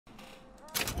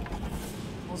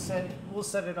we'll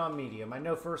set it on medium. I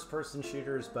know first-person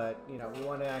shooters, but you know we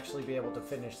want to actually be able to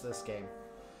finish this game.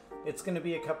 It's going to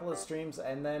be a couple of streams,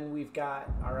 and then we've got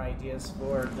our ideas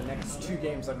for the next 2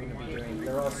 games I'm going to be doing.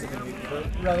 They're also going to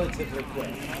be relatively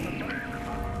quick.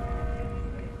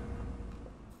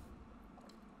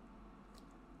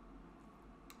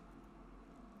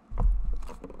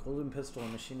 Golden pistol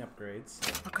and machine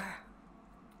upgrades. Okay.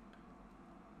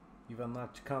 You've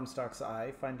unlocked Comstock's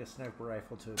Eye. Find a sniper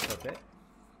rifle to equip it.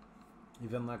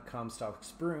 You've unlocked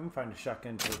Comstock's Broom. Find a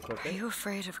shotgun to equip it. Are you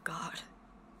afraid of God?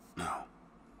 No.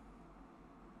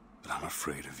 But I'm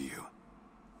afraid of you.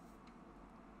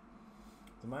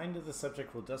 The mind of the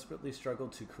subject will desperately struggle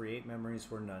to create memories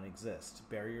where none exist.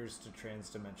 Barriers to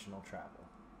transdimensional travel.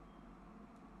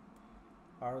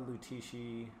 R.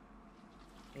 Lutici,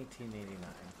 1889.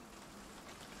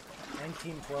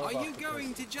 1912. Are you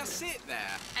going to just sit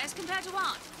there? As compared to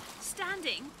what?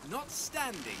 Standing? Not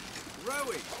standing.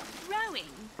 Rowing. Rowing?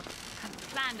 Haven't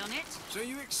planned on it. So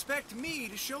you expect me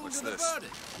to shoulder What's the this? burden?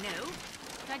 No.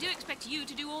 But I do expect you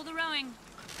to do all the rowing.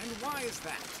 And why is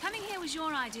that? Coming here was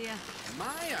your idea.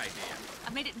 My idea?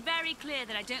 I've made it very clear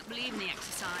that I don't believe in the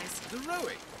exercise. The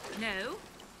rowing? No.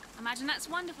 Imagine that's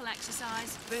wonderful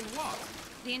exercise. Then what?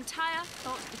 The entire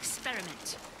thought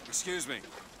experiment. Excuse me.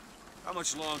 How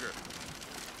much longer?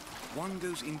 One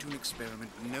goes into an experiment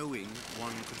knowing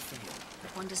one could fail.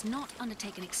 But one does not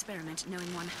undertake an experiment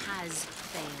knowing one has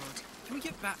failed. Can we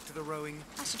get back to the rowing?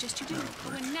 I suggest you do,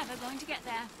 or we're never going to get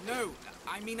there. No,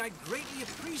 I mean I'd greatly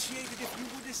appreciate it if you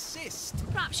would assist.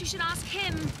 Perhaps you should ask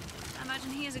him. I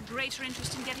imagine he has a greater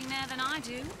interest in getting there than I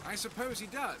do. I suppose he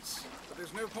does, but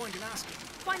there's no point in asking.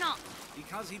 Why not?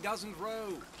 Because he doesn't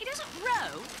row. He doesn't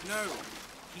row? No,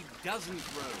 he doesn't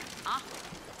row. Ah,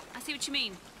 I see what you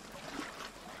mean.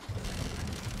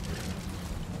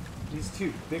 These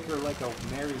two bicker like a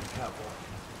married couple.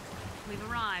 We've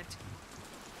arrived.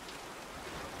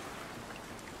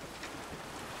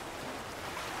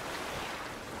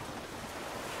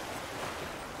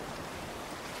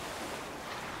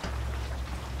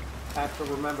 I have to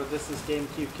remember this is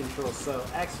GameCube controls, so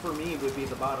X for me would be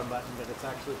the bottom button, but it's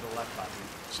actually the left button.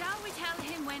 Shall we tell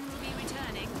him when we'll be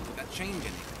returning? Would that change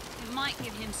anything? It might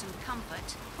give him some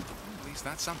comfort. At least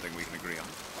that's something we can agree on.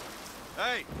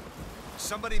 Hey!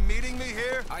 Somebody meeting me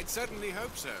here? I'd certainly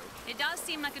hope so. It does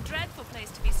seem like a dreadful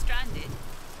place to be stranded.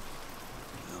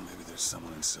 Well, maybe there's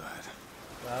someone inside.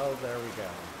 Well, there we go.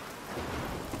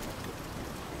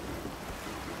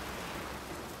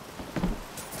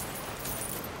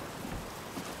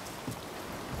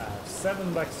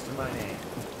 $7 to my name.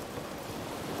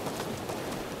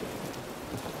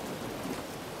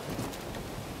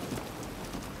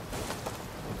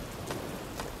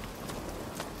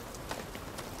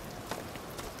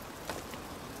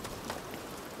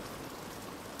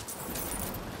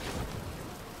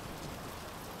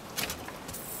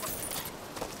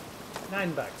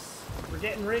 $9. We're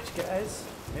getting rich, guys.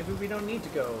 Maybe we don't need to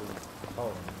go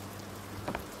home.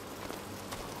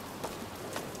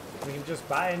 We can just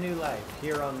buy a new life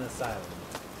here on this island.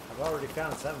 I've already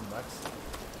found $7.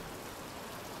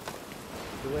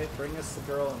 Do it, bring us the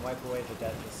girl and wipe away the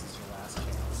debt. This is your last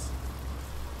chance.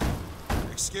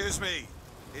 Excuse me.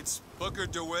 It's Booker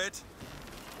DeWitt.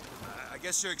 I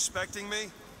guess you're expecting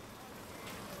me?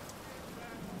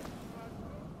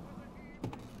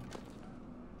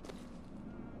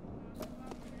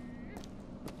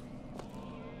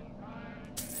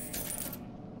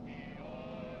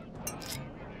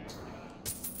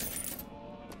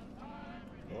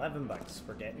 $11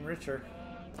 for getting richer.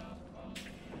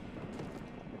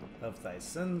 Of thy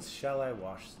sins shall I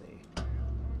wash thee.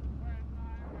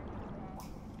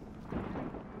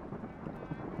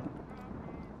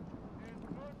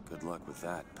 Good luck with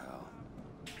that, pal.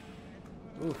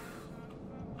 Oof.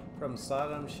 From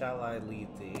Sodom shall I lead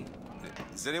thee.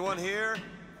 Is anyone here?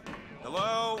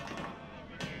 Hello?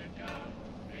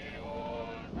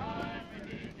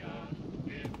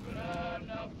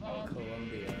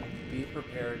 Columbia. Be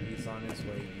prepared, he's on his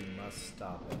way. You must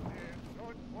stop him.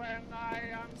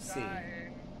 C.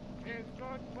 It's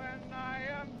good when I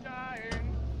am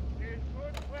dying. It's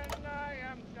good when I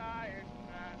am dying.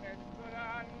 And it's good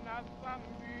enough for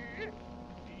me.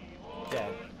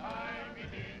 Dead.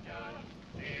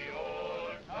 The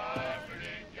old time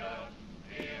religion.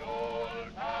 The old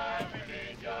time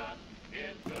religion.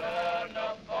 It's good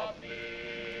enough for me.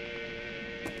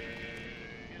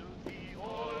 The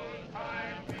old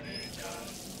time religion.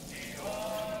 The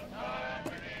old time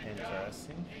religion.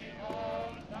 Interesting. The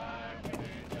old time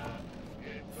religion.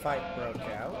 Fight broke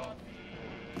out.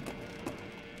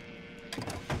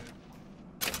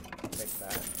 Take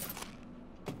that.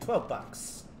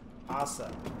 $12.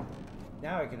 Awesome.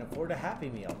 Now I can afford a Happy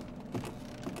Meal.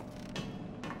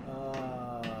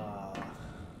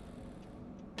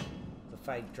 The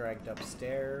fight dragged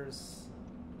upstairs.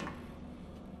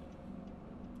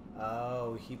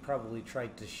 Oh, he probably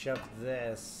tried to shove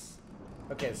this.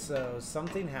 Okay, so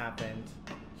something happened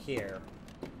here.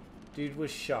 Dude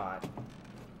was shot.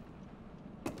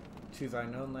 To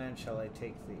thine own land shall I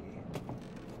take thee.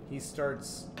 He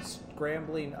starts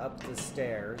scrambling up the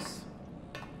stairs.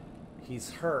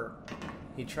 He's hurt.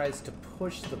 He tries to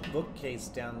push the bookcase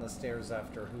down the stairs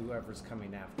after whoever's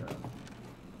coming after him.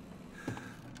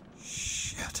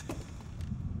 Shit.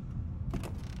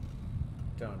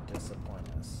 Don't disappoint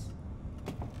us.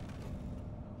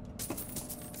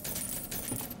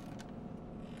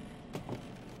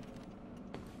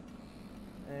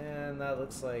 And that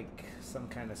looks like some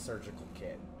kind of surgical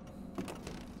kit.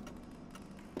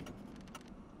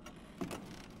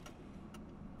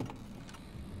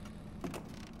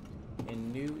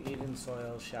 In new Eden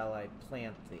soil shall I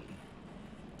plant thee.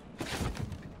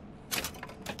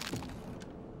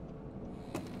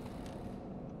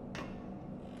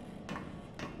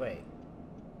 Wait.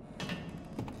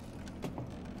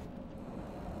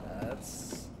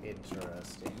 That's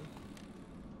interesting.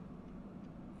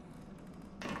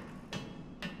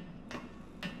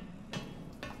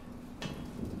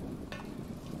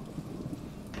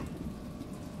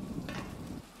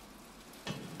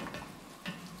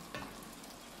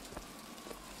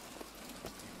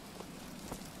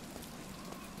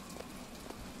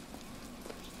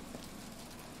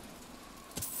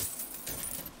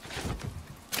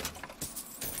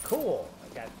 Cool.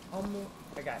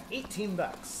 I got 18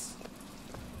 bucks.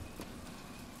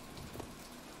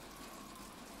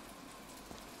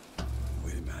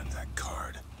 Wait a minute, that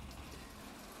card.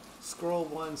 Scroll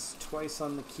once, twice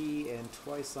on the key, and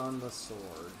twice on the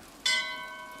sword.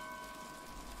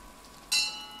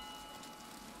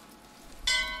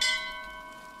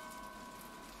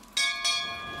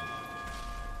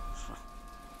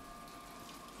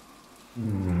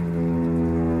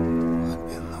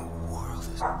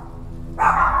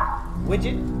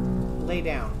 Widget, lay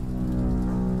down.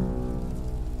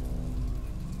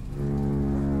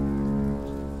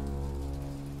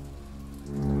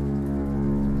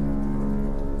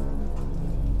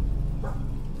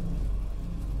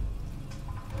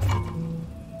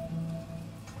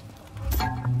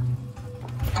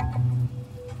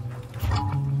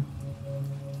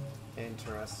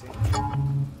 Interesting.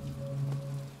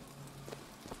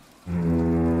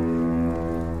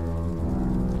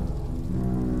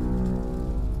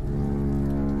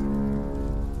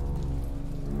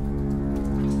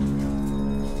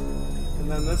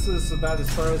 This is about as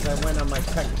far as I went on my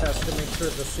tech test to make sure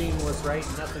the scene was right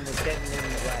and nothing was getting in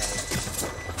the way.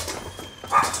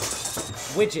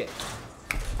 Widget,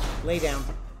 lay down.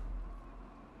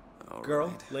 All Girl,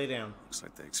 right. lay down. Looks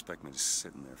like they expect me to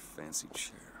sit in their fancy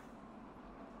chair.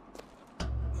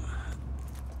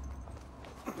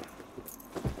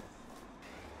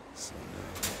 So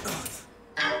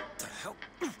what the hell?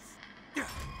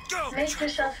 Go! Make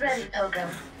yourself ready, Pilgrim.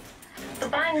 The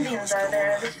bindings are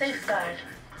there as a safeguard.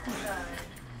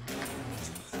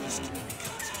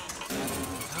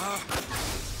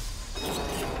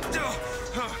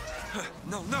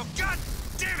 No, no, God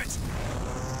damn it!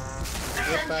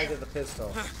 Get back to the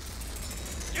pistol.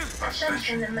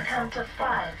 Ascension in the count of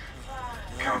 5.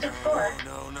 Count of 4.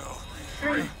 No.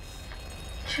 3,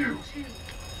 2,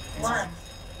 1.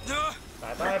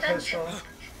 Bye-bye, pistol.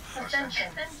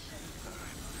 Ascension.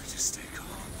 Just stay calm.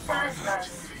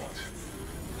 5,000 feet.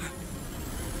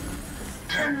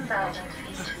 10,000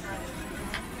 feet.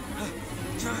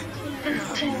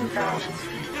 15,000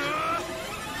 feet.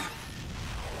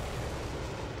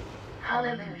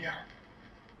 Hallelujah.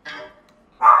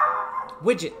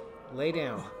 Widget, lay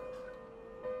down.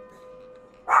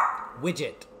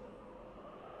 Widget.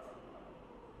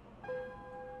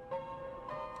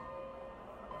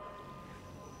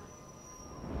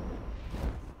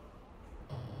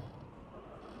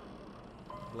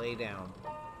 Lay down.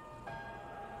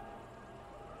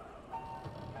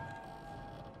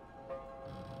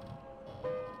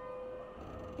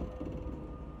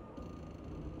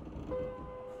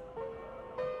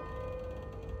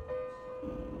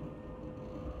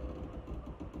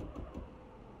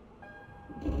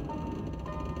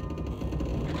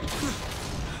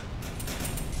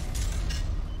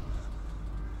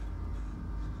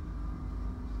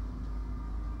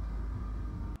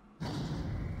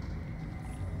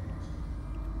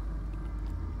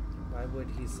 Why would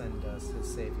he send us, his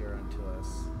Savior, unto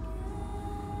us,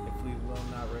 if we will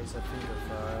not raise a finger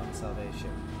for our own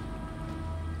salvation?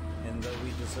 And though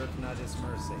we deserve not his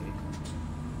mercy,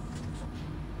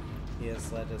 he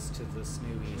has led us to this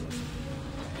new Eden.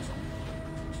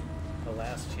 A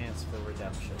last chance for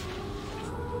redemption.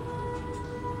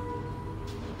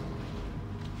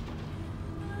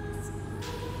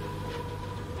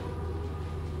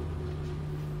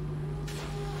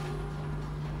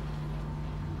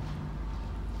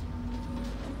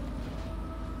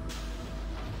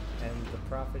 And the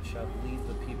prophet shall lead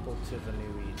the people to the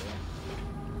new Eden.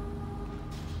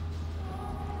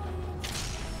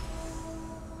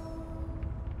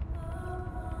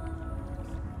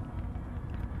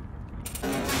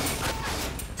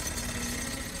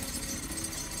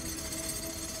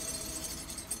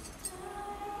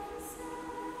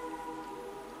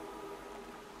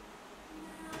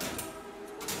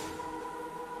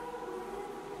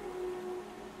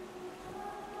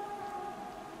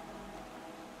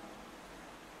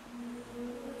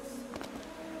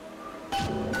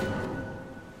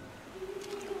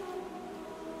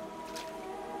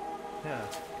 Yeah.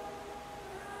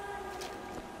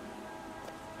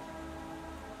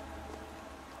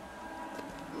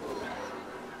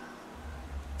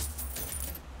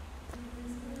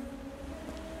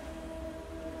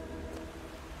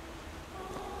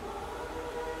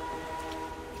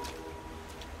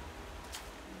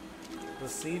 The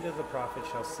seed of the prophet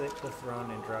shall sit the throne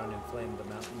and drown in flame the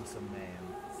mountains of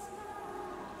man.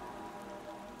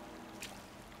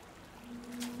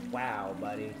 Wow,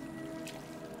 buddy.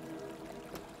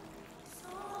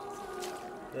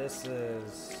 This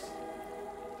is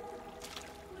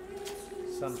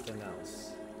something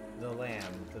else. The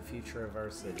land, the future of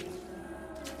our city.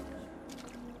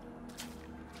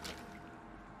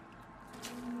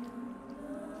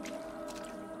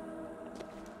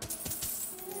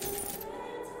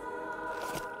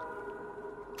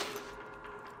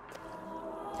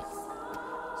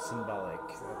 Symbolic.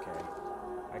 Okay.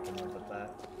 I can live with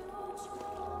that.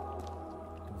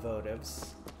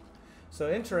 Votives. So,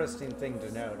 interesting thing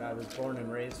to note, I was born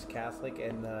and raised Catholic,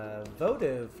 and the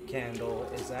votive candle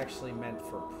is actually meant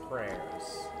for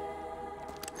prayers.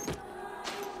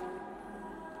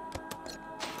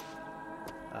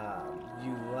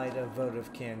 You light a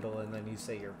votive candle and then you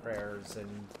say your prayers, and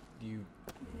you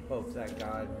hope that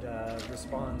God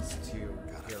responds to your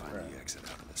prayer. Find the exit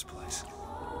out of this place.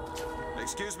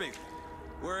 Excuse me,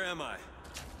 where am I?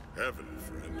 Heaven,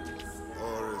 friend.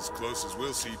 Or as close as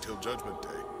we'll see till Judgment Day.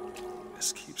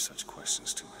 Just keep such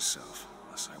questions to myself,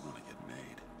 unless I want to get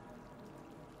made.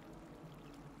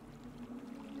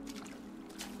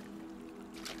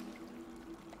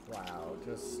 Wow,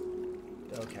 just...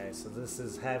 Okay, so this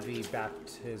is heavy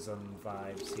baptism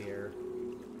vibes here.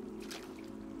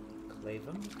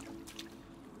 Clavum.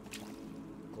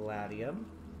 Gladium.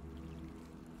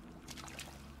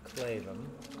 Clavum.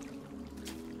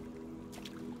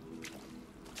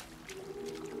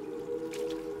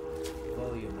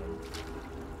 Volumum.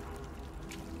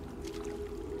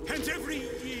 And every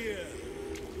year,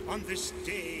 on this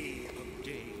day of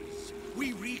days,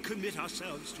 we recommit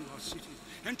ourselves to our city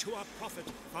and to our prophet,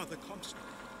 Father Comstock.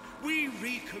 We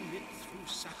recommit through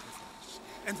sacrifice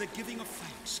and the giving of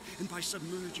thanks, and by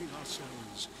submerging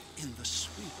ourselves in the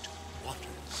sweet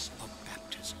waters of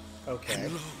baptism. Okay.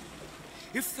 And lo,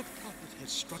 if the prophet had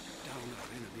struck down our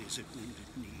enemies at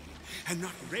wounded knee, and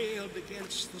not railed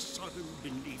against the Sodom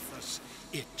beneath us,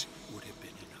 it would have been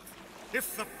enough.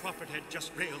 If the prophet had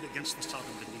just railed against the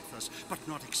Sodom beneath us, but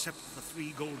not accepted the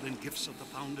 3 golden gifts of the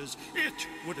founders, it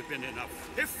would have been enough.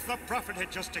 If the prophet had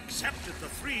just accepted the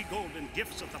 3 golden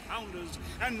gifts of the founders,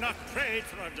 and not prayed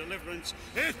for our deliverance,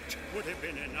 it would have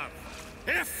been enough.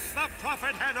 If the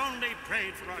prophet had only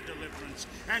prayed for our deliverance,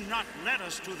 and not led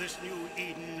us to this new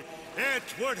Eden, it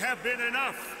would have been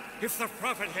enough. If the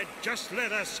prophet had just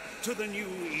led us to the new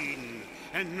Eden,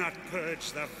 and not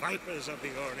purged the vipers of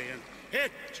the Orient,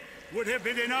 it would have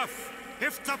been enough.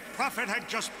 If the prophet had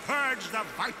just purged the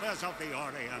vipers of the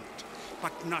Orient,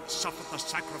 but not suffered the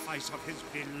sacrifice of his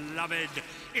beloved,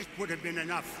 it would have been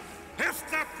enough. If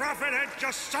the prophet had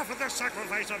just suffered the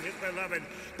sacrifice of his beloved,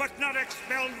 but not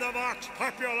expelled the vox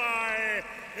populi,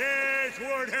 it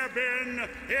would have been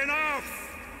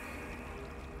enough.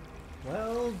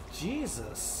 Well,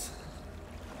 Jesus.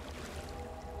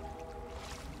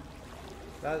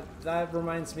 That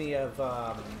reminds me of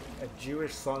a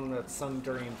Jewish song that's sung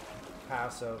during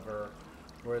Passover,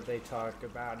 where they talk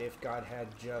about if God had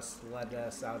just led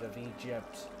us out of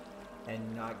Egypt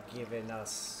and not given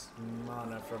us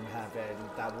manna from heaven,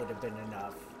 that would have been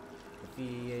enough. If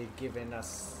he had given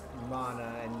us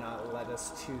manna and not led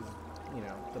us to,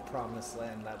 the promised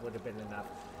land, that would have been enough.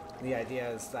 The idea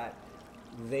is that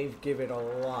they've given a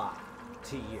lot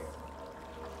to you.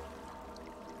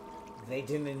 They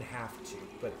didn't have to,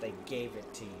 but they gave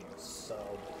it to you. So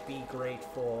be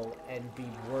grateful and be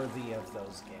worthy of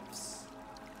those gifts.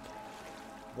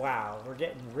 Wow, we're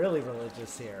getting really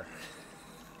religious here.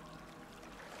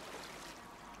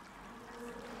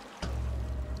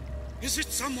 Is it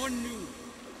someone new?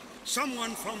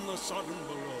 Someone from the Sodom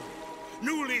below,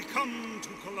 newly come to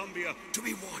Columbia to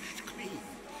be washed clean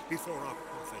before our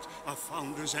prophet, our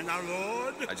founders, and our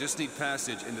Lord? I just need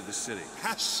passage into the city.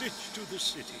 Passage to the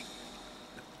city.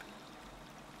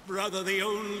 Brother, the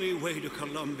only way to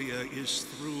Columbia is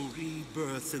through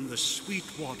rebirth in the sweet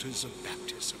waters of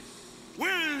baptism.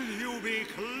 Will you be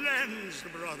cleansed,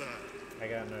 brother? I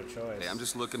got no choice. Hey, I'm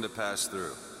just looking to pass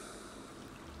through.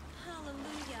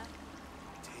 Hallelujah.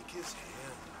 Take his hand.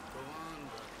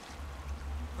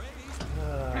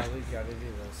 We've got to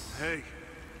do this. Hey,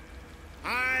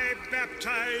 I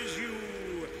baptize you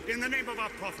in the name of our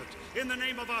prophet, in the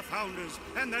name of our founders,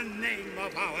 and the name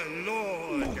of our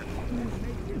Lord.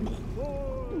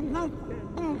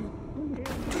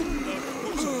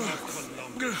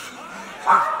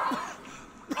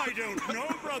 I don't know,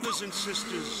 brothers and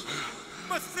sisters,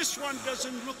 but this one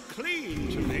doesn't look clean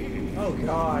to me. Oh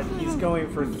God, he's going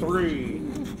for 3.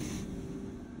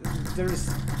 There's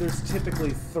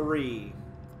typically 3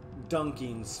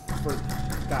 dunkings for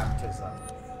baptism.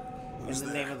 In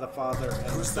the name of the Father,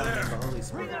 and the Son, and the Holy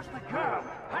Spirit. Bring us the curb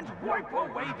and wipe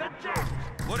away the debt.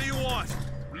 What do you want?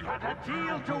 We had a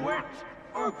deal to it.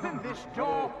 Open this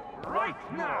door right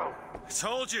now. I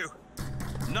told you.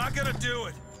 I'm not gonna do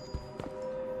it.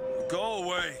 Go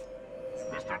away.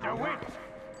 Mr. DeWitt!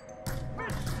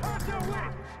 Mr.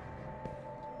 DeWitt!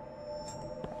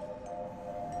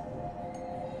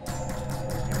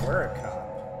 And we're a cop.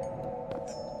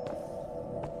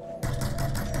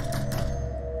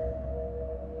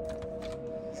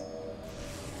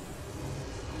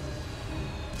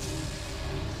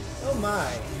 Oh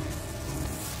my!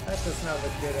 That does not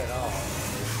look good at all.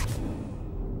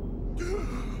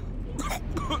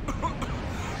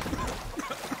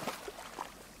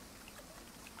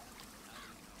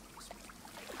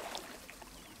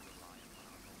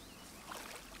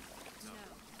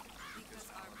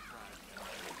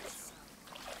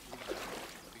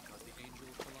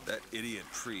 That idiot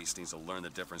priest needs to learn the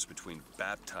difference between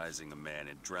baptizing a man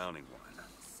and drowning one.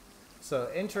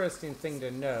 So, interesting thing to I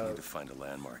need note. to find a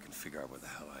landmark and figure out where the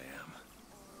hell I am.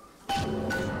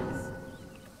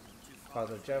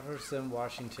 Father Jefferson,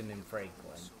 Washington, and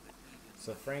Franklin.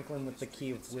 So Franklin with the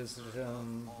key of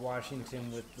wisdom,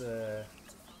 Washington with the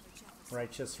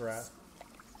righteous wrath,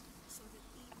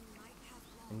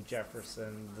 and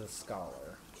Jefferson the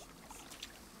scholar.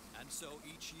 And so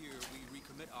each year we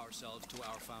recommit ourselves to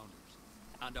our founders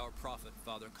and our prophet,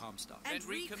 Father Comstock. And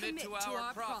recommit to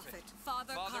our prophet,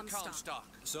 Father Comstock.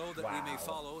 So that we may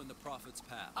follow in the prophet's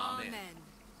path. Amen.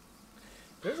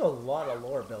 There's a lot of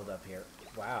lore build up here.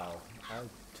 Wow, I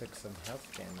took some health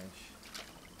damage.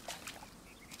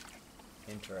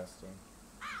 Interesting.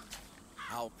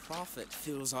 Our prophet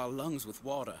fills our lungs with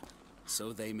water,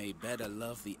 so they may better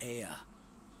love the air.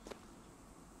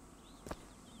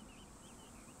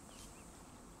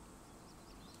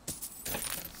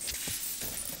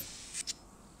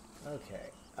 Okay.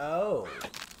 Oh.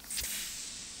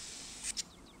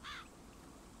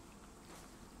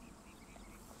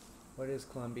 What is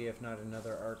Columbia if not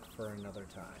another arc for another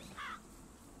time?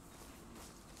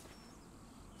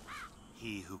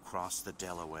 He who crossed the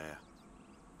Delaware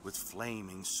with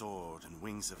flaming sword and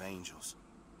wings of angels.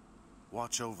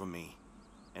 Watch over me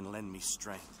and lend me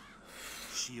strength.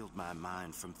 Shield my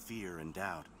mind from fear and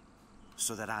doubt,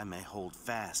 so that I may hold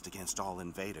fast against all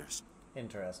invaders.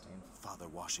 Interesting. Father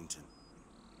Washington,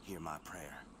 hear my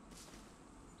prayer.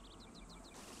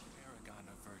 Paragon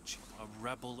of virtue, a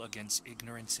rebel against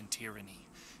ignorance and tyranny.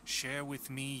 Share with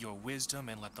me your wisdom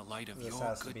and let the light of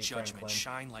your good judgment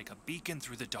shine like a beacon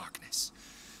through the darkness.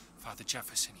 Father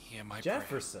Jefferson, hear my prayer.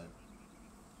 Jefferson.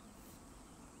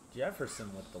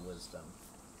 Jefferson with the wisdom.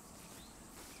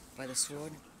 By the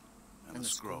sword and the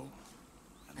scroll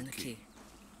and the key.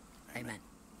 Amen.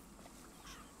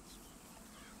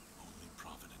 Only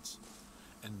providence,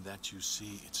 and that you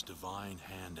see its divine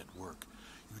hand at work.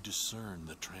 You discern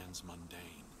the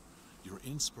transmundane. Your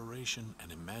inspiration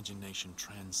and imagination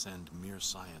transcend mere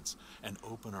science and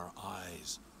open our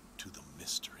eyes to the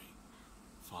mystery.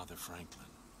 Father Franklin,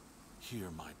 hear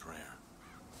my prayer.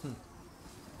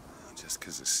 Just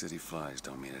because the city flies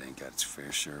don't mean it ain't got its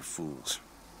fair share of fools.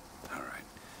 All right.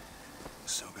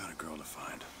 Still got a girl to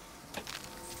find.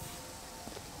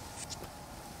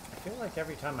 I feel like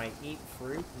every time I eat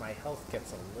fruit, my health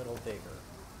gets a little bigger.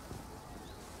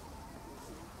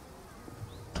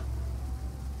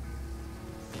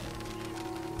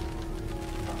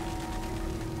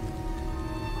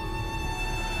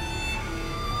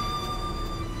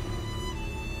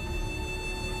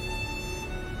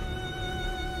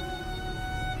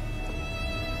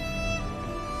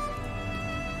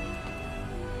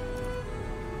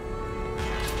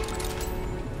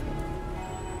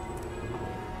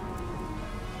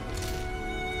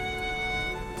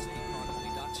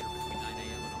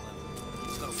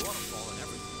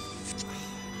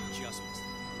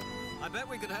 I bet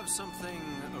we could have something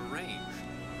arranged.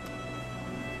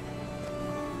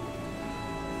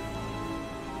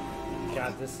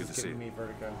 God, this is giving me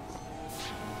vertigo.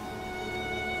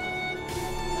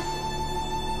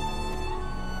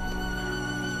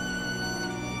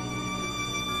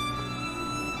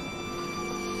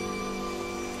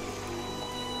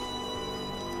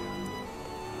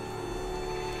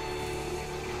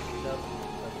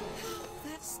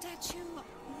 That statue,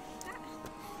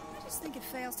 I just think it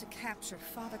fails to capture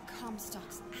Father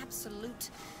Comstock's absolute,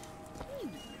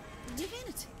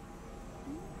 divinity.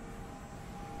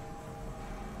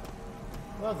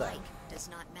 Well then. Like does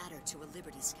not matter to a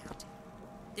Liberty Scout.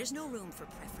 There's no room for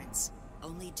preference,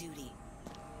 only duty.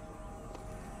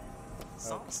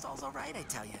 Saltonstall's all right, I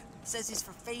tell you. Says he's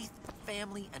for faith,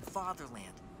 family, and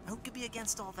fatherland. Who could be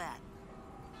against all that?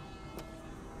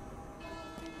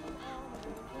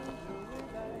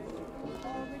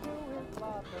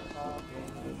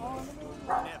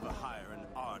 Never hire an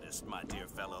artist, my dear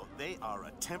fellow. They are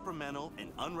a temperamental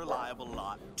and unreliable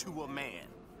lot to a man.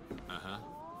 Uh-huh.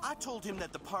 I told him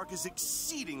that the park is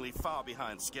exceedingly far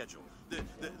behind schedule.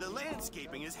 The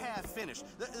landscaping is half finished.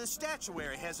 The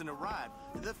statuary hasn't arrived.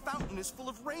 The fountain is full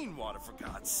of rainwater, for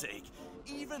God's sake.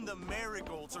 Even the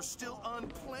marigolds are still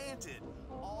unplanted.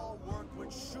 All work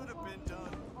which should have been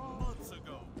done months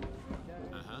ago.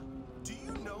 Uh-huh. Do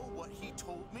you know what he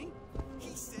told me?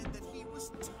 He said that he was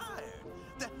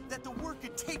tired, that the work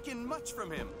had taken much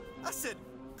from him. I said,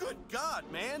 good God,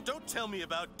 man, don't tell me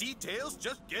about details,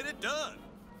 just get it done.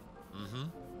 Mm-hmm.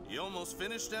 You almost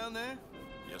finished down there?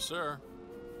 Yes, sir.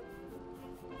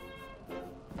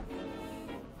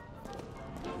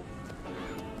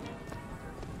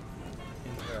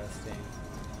 Interesting.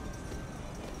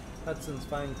 Hudson's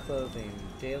Fine Clothing,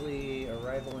 daily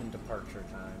arrival and departure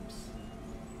times.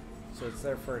 So it's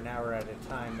there for an hour at a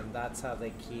time, and that's how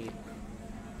they keep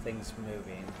things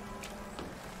moving.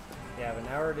 You have an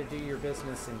hour to do your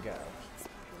business and go.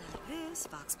 This,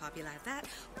 Vox Populi that.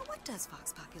 Now, what does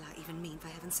Vox Populi even mean, for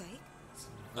heaven's sake?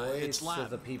 Voice of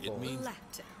the people. It means...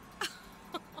 Latin.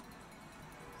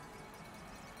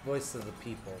 Voice of the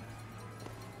people.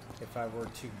 If I were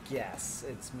to guess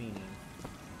its meaning.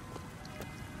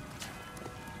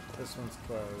 This one's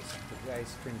closed. The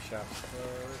ice cream shop's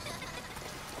closed.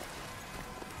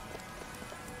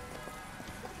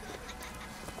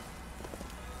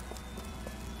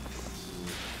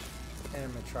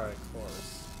 Animatronic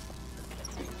horse.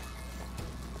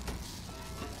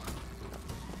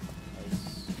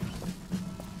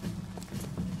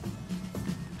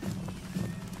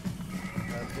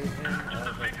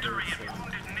 The victory at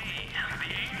Wounded Knee. The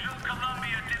angel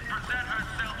Columbia did present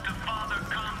herself to Father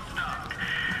Comstock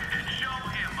and show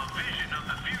him a vision of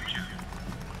the future.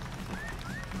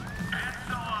 And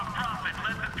so our prophet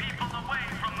led the people away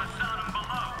from the Sodom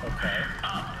below. Okay.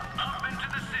 Up into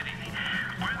the city,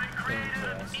 where they created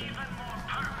an even more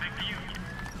perfect union.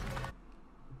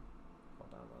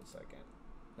 Hold on 1 second.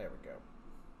 There we go.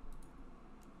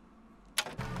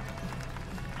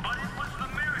 But it was the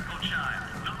miracle child,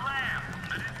 the lamb,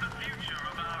 that is the future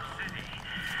of our city.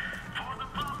 For the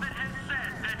prophet had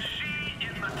said that she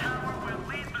in the tower will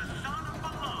lead the Sodom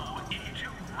below into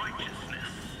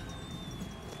righteousness.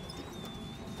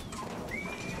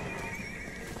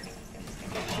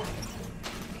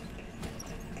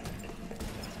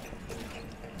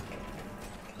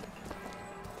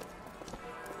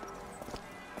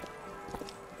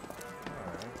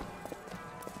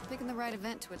 Picking the right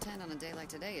event to attend on a day like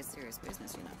today is serious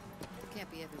business, you know. Can't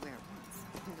be everywhere at once.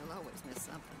 You'll always miss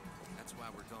something. That's why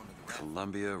we're going to the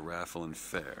Columbia Raffle and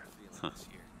Fair. Huh.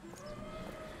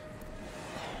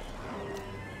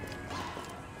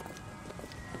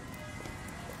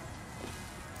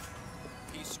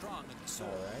 He's strong in the sword,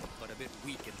 but a bit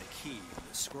weak in the key of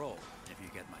the scroll, if you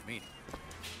get my meaning.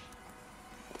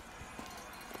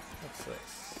 What's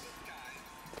this?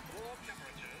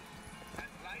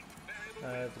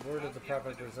 The word of the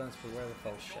prophet presents beware the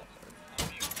false shepherd.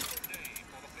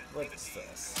 What's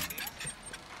this?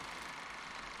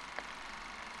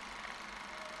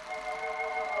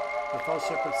 The false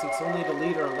shepherd seeks only to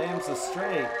lead our lambs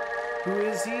astray. Who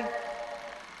is he?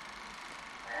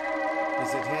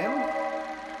 Is it him?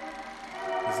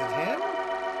 Is it him?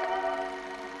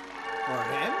 Or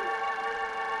him?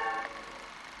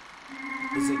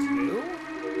 Is it you?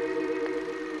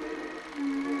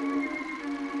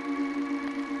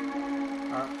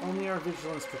 Only our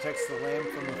vigilance protects the lamb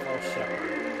from the false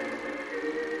shepherd.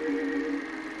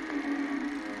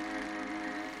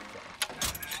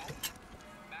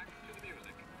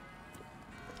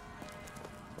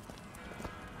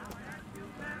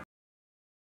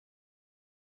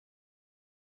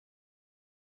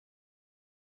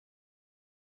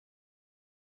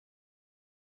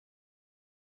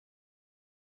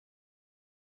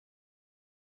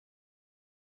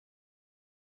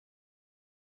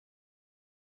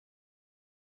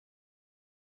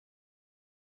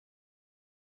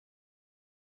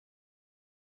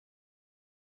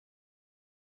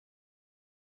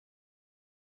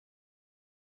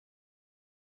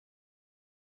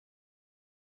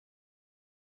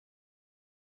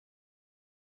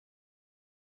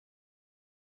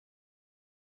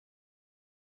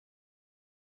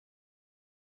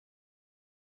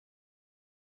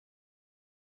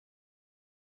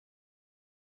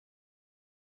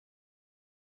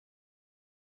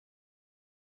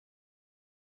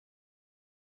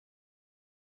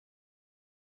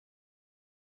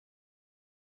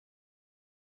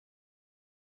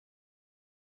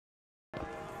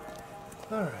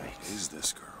 All right. Who is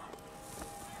this girl?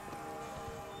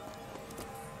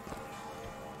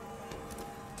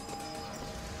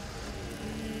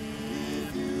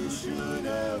 If you should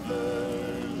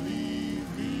ever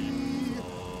leave me,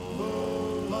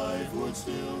 though life would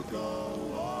still go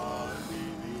on,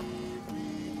 believe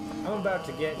me. I'm about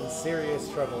to get in serious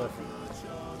trouble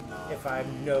if I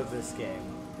know this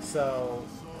game. So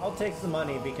I'll take the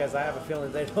money because I have a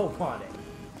feeling they don't want it.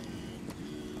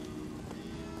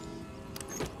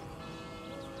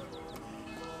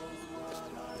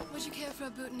 Would you care for a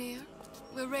boutonniere?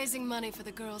 We're raising money for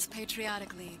the Girls'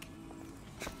 Patriotic League.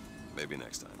 Maybe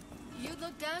next time. You'd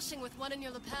look dashing with one in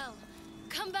your lapel.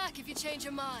 Come back if you change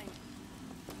your mind.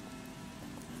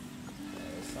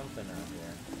 There's something out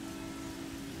here.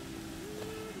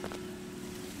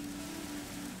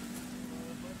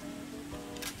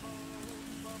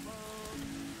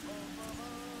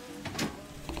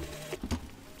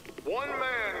 One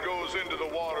man goes into the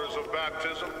waters of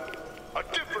baptism. A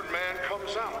different man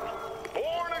comes out,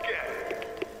 born again.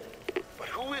 But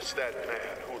who is that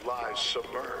man who lies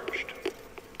submerged?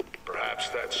 Perhaps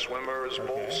that swimmer is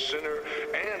both sinner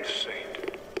and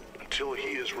saint, until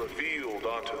he is revealed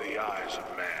onto the eyes of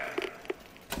man.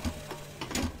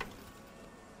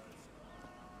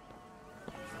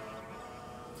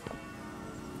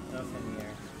 Nothing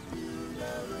here.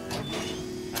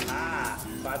 Ah,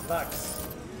 $5.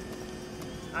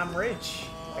 I'm rich.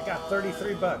 I got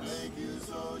 33 bucks.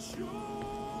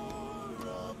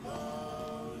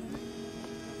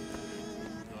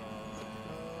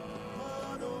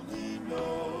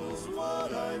 Knows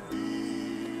what I'd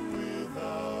be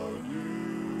without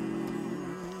you,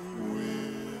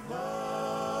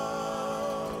 without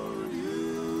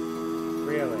you.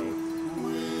 Really?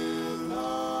 Without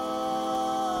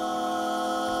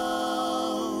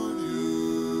you.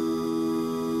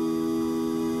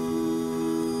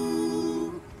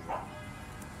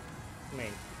 I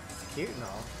mean, it's cute and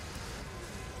all.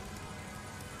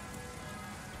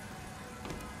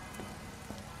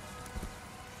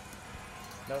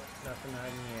 Nope, nothing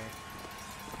hiding here.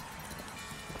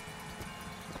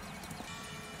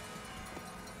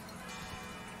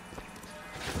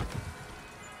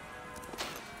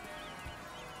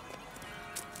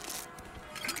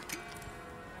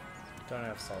 Don't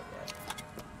have salt yet.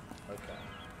 Okay.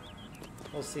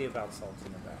 We'll see about salt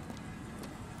in the back.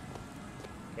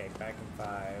 Okay, back in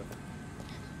 5.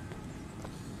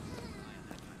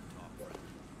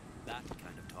 That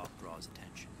kind of talk draws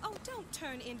attention. Oh, don't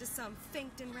turn into some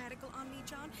faint and radical on me,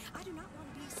 John. I do not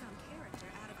want to be some character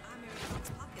out of American's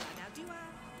Popular now, do I?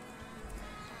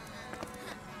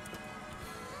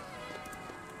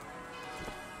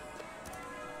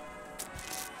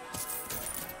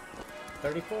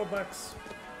 $34.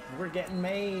 We're getting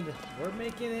made. We're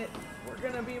making it. We're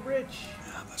gonna be rich.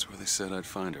 Yeah, that's where they said I'd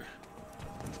find her.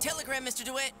 Telegram, Mr.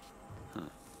 DeWitt. Huh.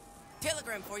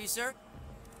 Telegram for you, sir.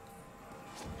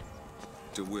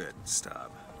 DeWitt,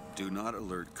 stop. Do not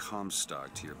alert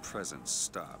Comstock to your presence.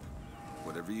 Stop.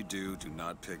 Whatever you do, do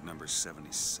not pick number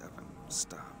 77.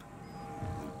 Stop.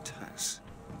 Tess.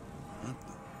 What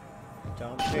the?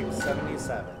 Don't pick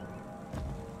 77.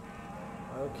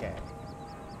 Okay.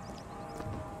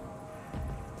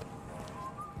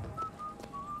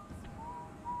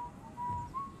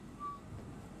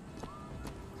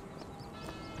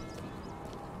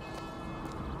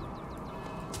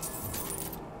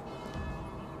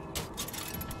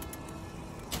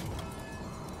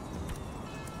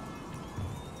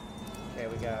 Okay,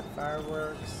 we got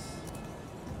fireworks.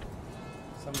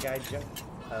 Some guy jumped.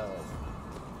 Oh.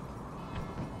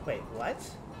 Wait, what?